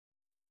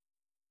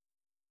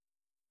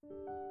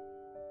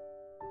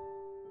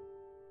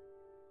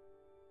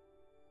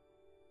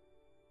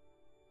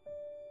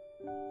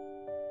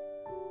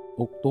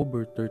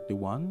October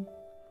 31,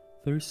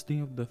 Thursday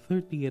of the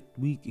 30th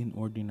week in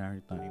Ordinary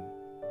Time.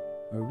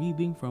 A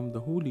reading from the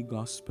Holy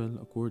Gospel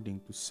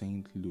according to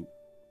St. Luke.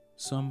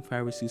 Some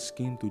Pharisees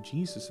came to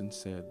Jesus and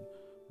said,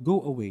 "Go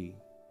away,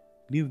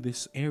 leave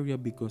this area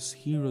because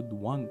Herod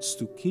wants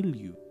to kill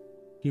you."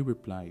 He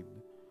replied,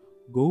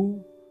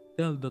 "Go,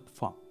 tell that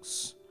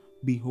fox,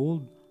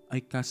 behold,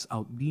 I cast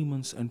out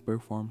demons and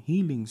perform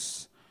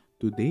healings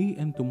today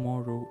and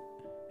tomorrow,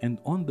 and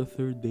on the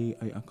third day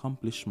I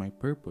accomplish my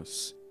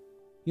purpose.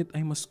 Yet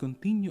I must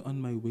continue on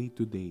my way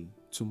today,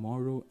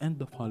 tomorrow, and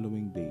the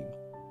following day.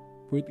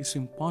 For it is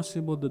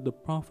impossible that the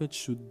prophet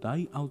should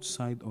die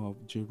outside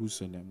of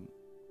Jerusalem.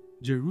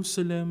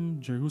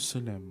 Jerusalem,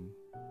 Jerusalem,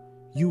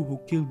 you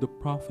who kill the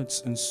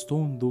prophets and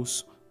stone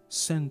those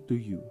sent to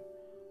you.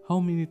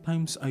 How many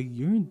times I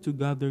yearned to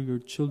gather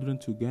your children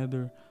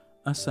together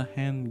as a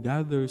hen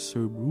gathers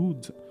her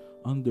brood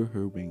under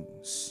her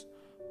wings,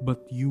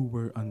 but you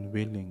were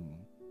unwilling.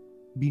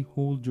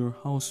 Behold, your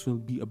house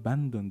will be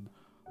abandoned,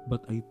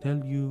 but I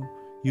tell you,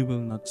 you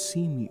will not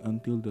see me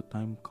until the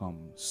time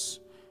comes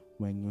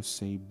when you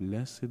say,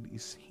 'Blessed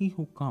is he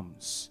who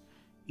comes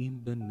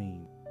in the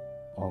name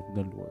of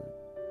the Lord.'"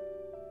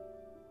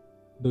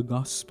 The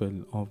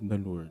Gospel of the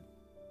Lord.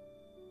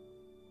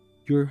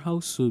 Your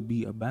house will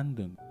be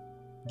abandoned.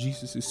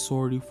 Jesus is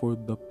sorry for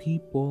the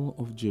people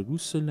of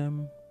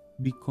Jerusalem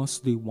because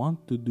they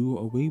want to do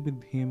away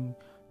with him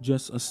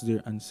just as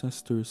their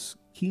ancestors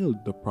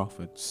killed the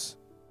prophets.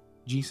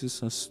 Jesus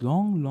has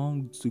long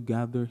longed to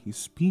gather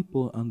his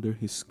people under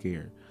his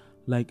care,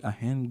 like a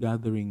hen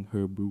gathering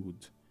her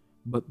brood,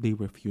 but they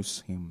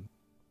refuse him.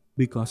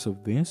 Because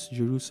of this,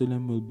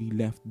 Jerusalem will be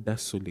left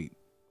desolate.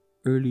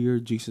 Earlier,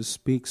 Jesus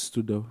speaks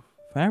to the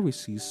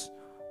Pharisees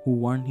who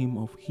warn him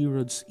of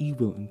Herod's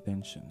evil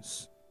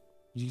intentions.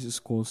 Jesus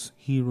calls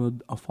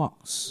Herod a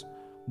fox,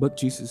 but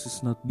Jesus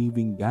is not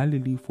leaving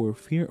Galilee for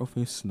fear of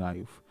his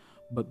life,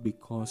 but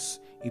because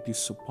it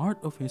is a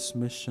part of his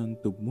mission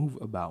to move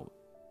about.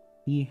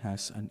 He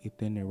has an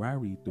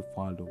itinerary to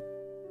follow.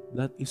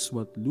 That is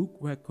what Luke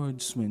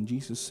records when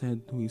Jesus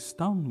said to his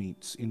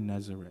townmates in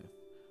Nazareth,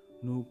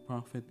 "No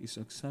prophet is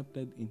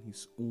accepted in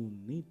his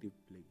own native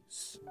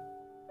place."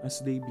 As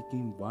they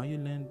became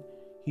violent,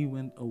 he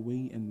went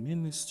away and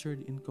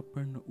ministered in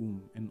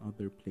Capernaum and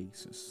other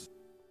places.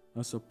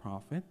 As a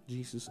prophet,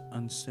 Jesus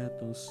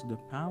unsettles the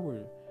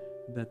power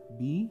that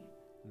be,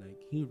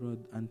 like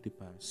Herod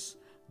Antipas,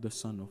 the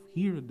son of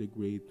Herod the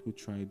Great, who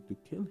tried to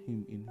kill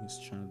him in his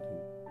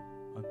childhood.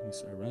 On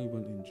his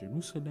arrival in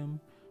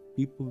Jerusalem,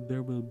 people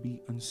there will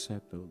be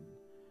unsettled.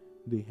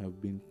 They have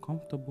been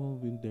comfortable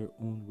with their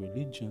own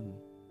religion,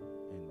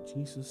 and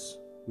Jesus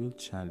will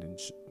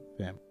challenge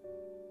them.